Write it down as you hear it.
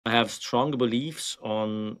I have strong beliefs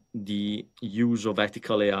on the use of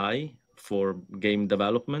ethical AI for game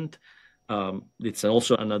development. It's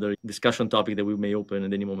also another discussion topic that we may open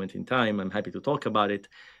at any moment in time. I'm happy to talk about it.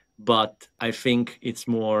 But I think it's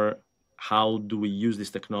more how do we use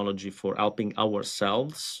this technology for helping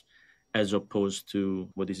ourselves as opposed to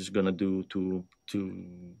what this is going to do to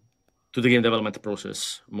the game development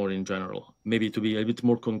process more in general. Maybe to be a bit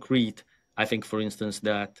more concrete, I think, for instance,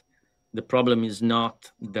 that the problem is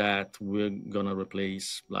not that we're gonna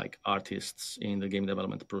replace like artists in the game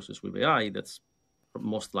development process with AI. That's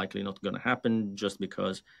most likely not gonna happen just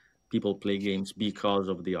because people play games because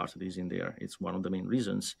of the art that is in there. It's one of the main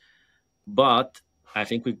reasons. But I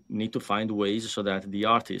think we need to find ways so that the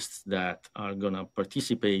artists that are gonna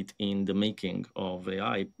participate in the making of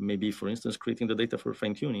AI, maybe for instance creating the data for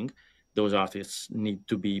fine tuning, those artists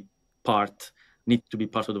part need to be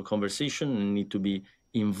part of the conversation and need to be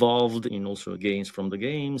involved in also gains from the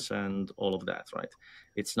games and all of that, right?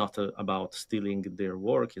 It's not about stealing their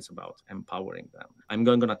work, it's about empowering them. I'm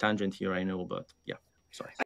going on a tangent here, I know, but yeah, sorry.